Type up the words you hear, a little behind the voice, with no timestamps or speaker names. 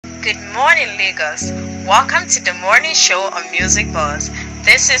Good morning, Lagos. Welcome to the morning show on Music Buzz.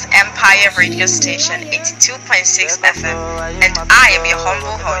 This is Empire Radio Station 82.6 FM, and I am your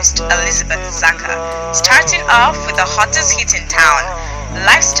humble host, Elizabeth Zaka. Starting off with the hottest hit in town,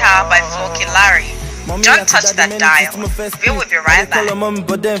 Lifestyle by Floki Larry. Don't touch that dial. We will be right back.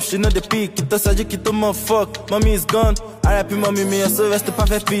 But them, she know the peak. Kito saji, kito fuck. Mommy is gone. R.I.P. mommy, me so rest the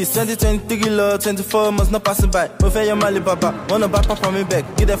perfect peace. 2023 Lord, 24 months not passing by. No fair your mali baba. Wanna back from me back.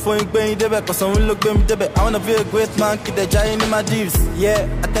 Get that phone going the back, cause someone look me the back. I wanna be a great man, keep the giant in my deeps. Yeah,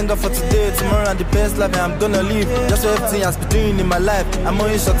 I thank God for today. Tomorrow and the best life, and I'm gonna live. Just what everything has been doing in my life. I'm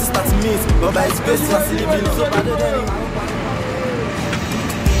only short to start to meet. But by his grace, I'm living so bad than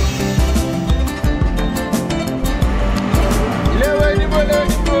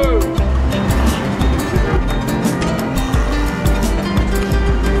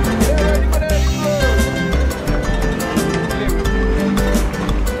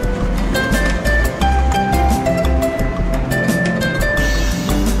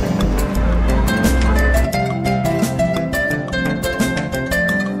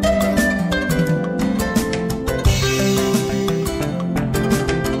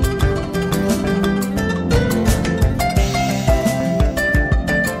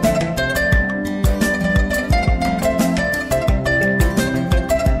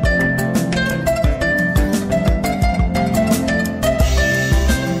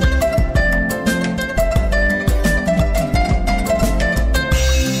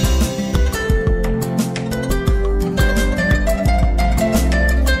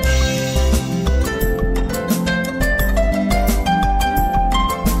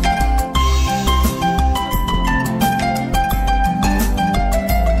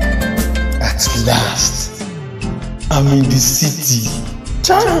I'm in the city.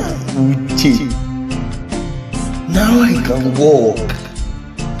 Uche. Now I can walk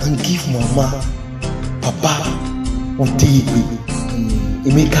and give Mama, Papa, Opeyemi,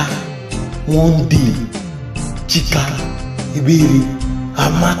 Emeka, one day, Chika, Iberi,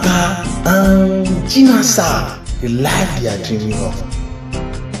 Amaka, and Chinasa, the life they are dreaming of.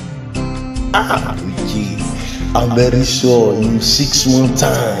 Uche, I'm very sure in 6 months'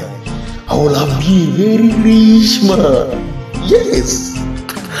 time, I will have been a very rich man. Yes.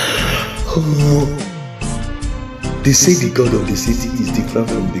 Oh. They say the God of the city is different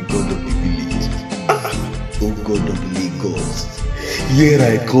from the God of the village. Oh God of Lagos, here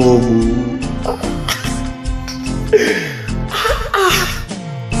I come.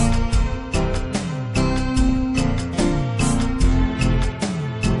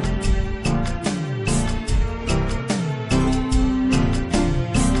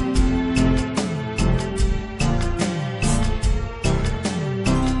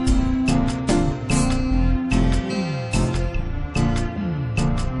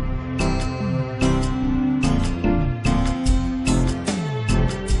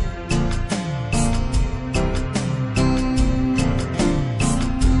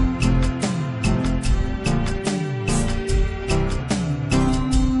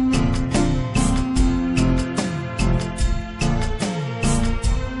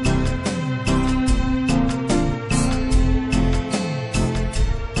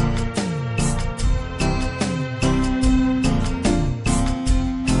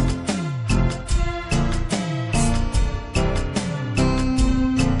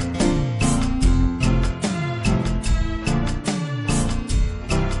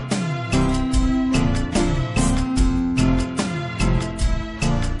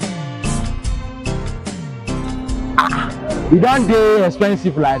 You don't do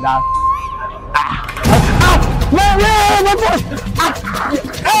expensive like that. My boss! My boss!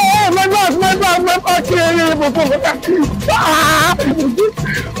 Oh my God!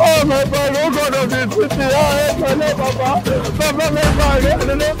 Oh God of this city! Papa! I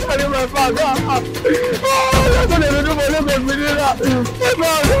don't know carry my bag. Oh, I'm gonna do my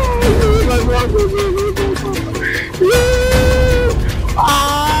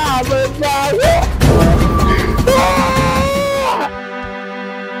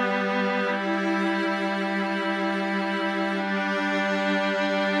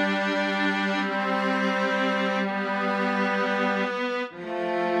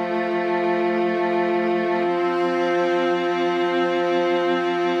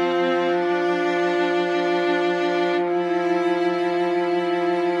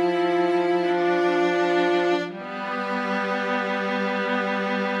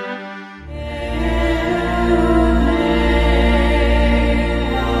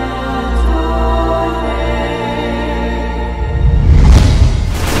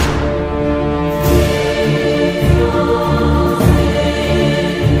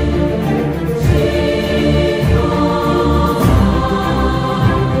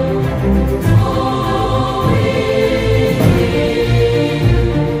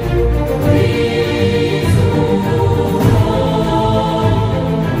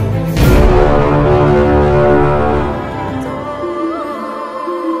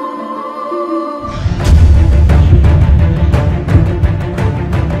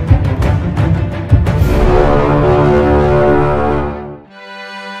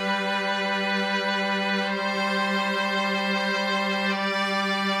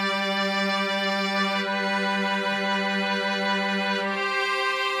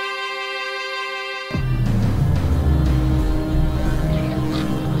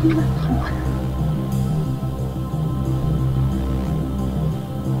Strong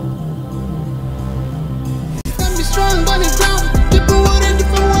on the ground, people with a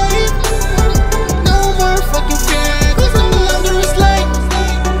different way. No more fucking fear, cause I'm under a slave.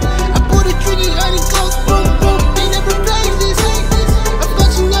 I put a trigger on it goes boom boom. They never play this. Of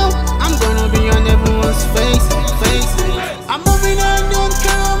course you know I'm gonna be on everyone's face. I'm moving on, don't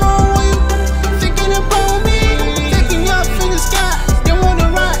care about what you thinking about me. Taking off in the sky, they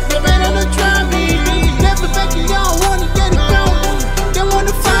wanna ride, they better not try me. Never backing down, wanna get it down. They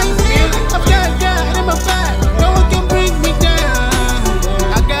wanna find me, I've got God in my back.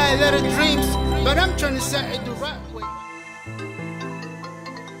 But I'm trying to set it the right way.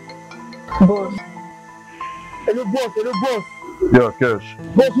 Boss. Hello, boss. Yo, Kirsch.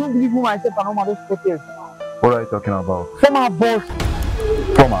 Boss, you don't believe who myself and all my protest. What are you talking about? FOURMAN, boss.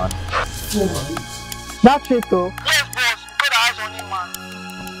 FOURMAN? That's it, though. Yes, boss. Put eyes on him, man.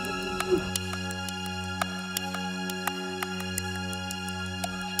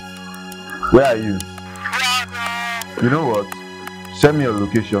 Where are you? You know what? Send me your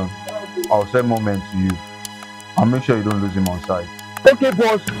location. I'll send more men to you. I'll make sure you don't lose him on sight. Okay,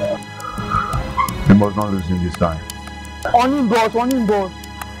 boss. You must not lose him this time. On him, boss.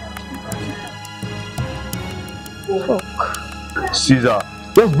 Fuck. Caesar.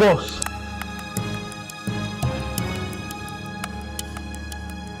 Yes, boss.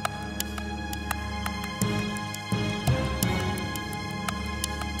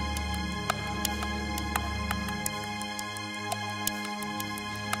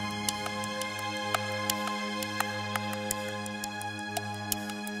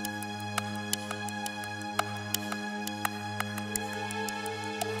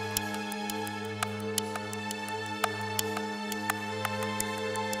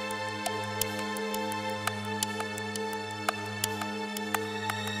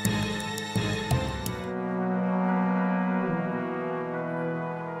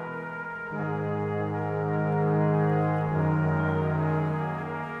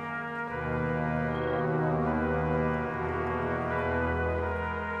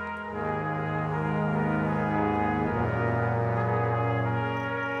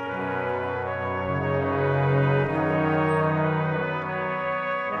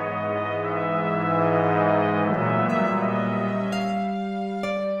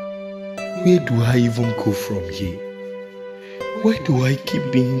 Where do I even go from here? Why do I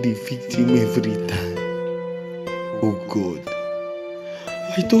keep being the victim every time? Oh God,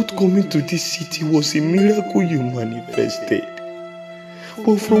 I thought coming to this city was a miracle you manifested.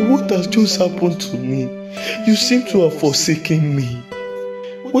 But from what has just happened to me, you seem to have forsaken me.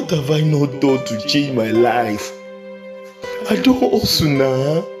 What have I not done to change my life? I don't hustle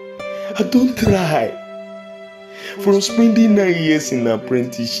now. I don't try. From spending 9 years in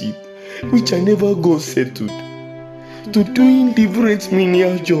apprenticeship, which I never got settled, to doing different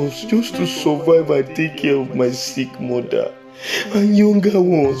menial jobs just to survive and take care of my sick mother and younger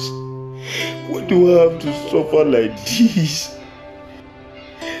ones. Why do I have to suffer like this?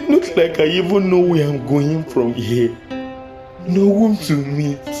 Not like I even know where I'm going from here. No one to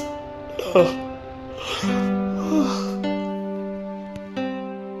meet.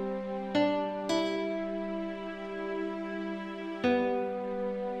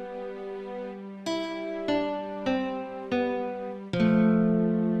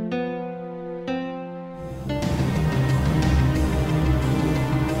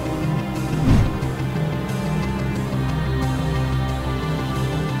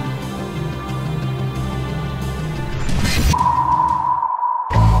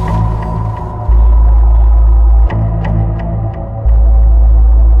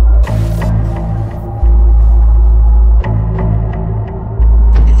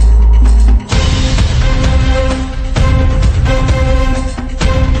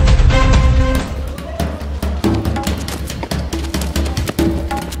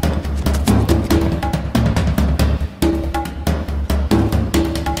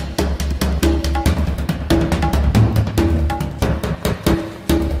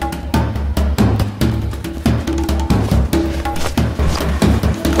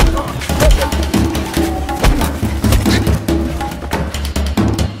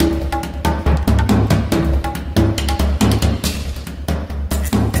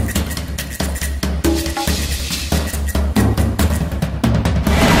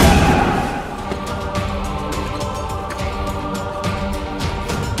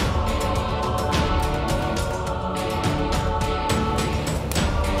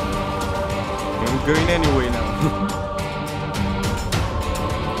 Going anyway now.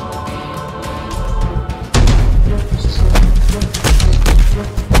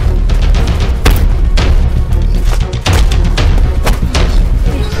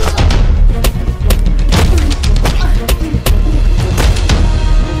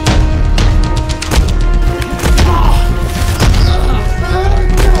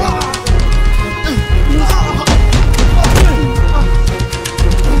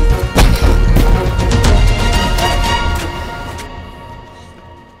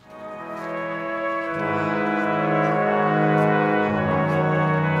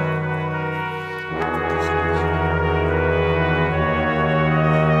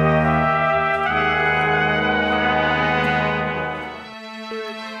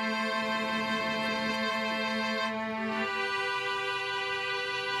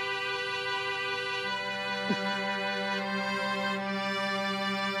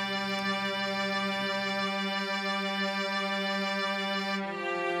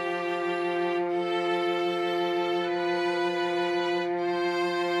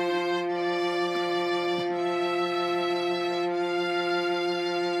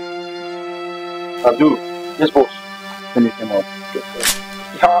 Abdul, yes boss. Finish him up.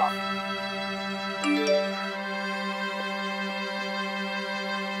 Yeah.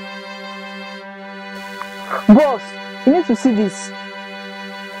 Boss, you need to see this.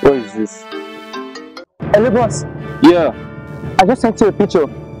 What is this? Hello boss. Yeah. I just sent you a picture.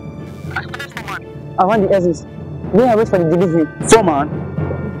 I want the Ezeh. Then I wait for the delivery. Foreman?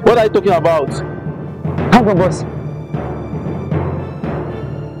 What are you talking about? Hang on boss.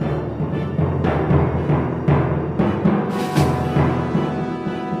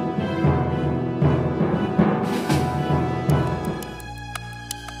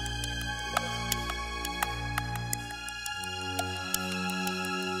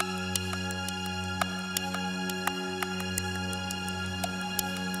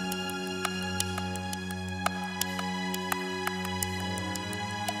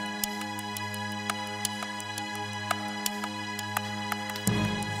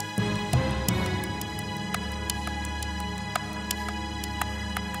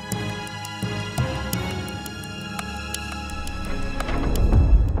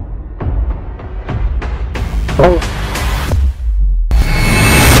 Oh.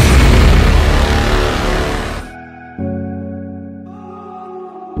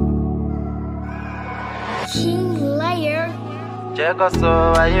 Jẹ́ kó sọ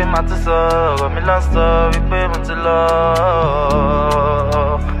ayé máa tún sọ ọ̀rọ̀ mi lọ sọ wípé mo ti lọ.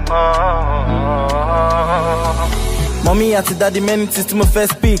 Mommy and daddy many things to my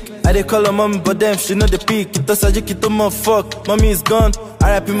first speak. I dey call her mommy but them she know the peak. Kito saji kito fuck. Mommy is gone.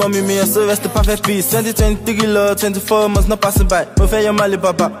 RIP mommy me so rest the perfect peace. 2023 law 24 months not passing by. Mo fẹ́ your mali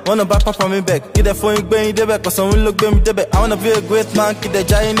baba. Wanna buy papa me back. Get that phone gbẹ̀yìn débẹ̀ cause someone look gbẹ̀mí débẹ̀. I wanna be a great man. Keep the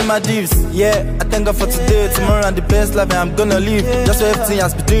giant in my Maldives. Yeah, I thank God for today. Tomorrow and the best life and I'm gonna live. Just so everything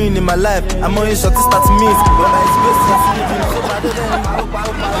has been doing in my life. I'm only short to start to miss. But my experience is living so bad than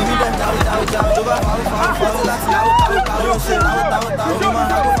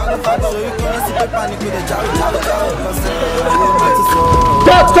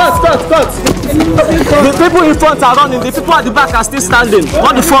Cut! The people in front are running, the people at the back are still standing.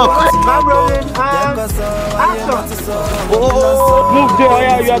 What the fuck? Move there,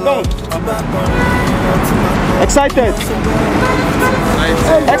 yeah, you are done. Excited.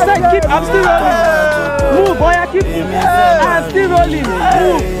 Keep, I'm still rolling. Move, boy, keep. I'm still rolling.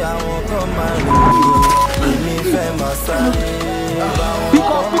 Move. Pick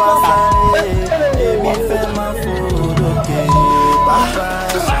up.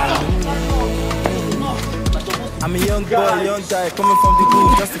 I'm a young boy, young guy, coming from the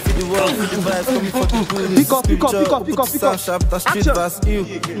hood, just to feed the world, feed the vibes, coming from the hood. Pick up. Sharp, the street bass, you.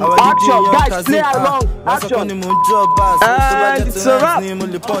 Action, guys, play along. Action. And it's a wrap.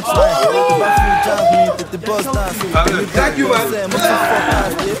 Thank you, man.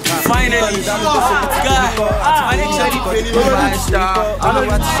 Finally,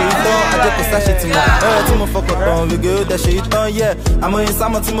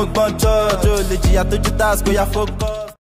 I'm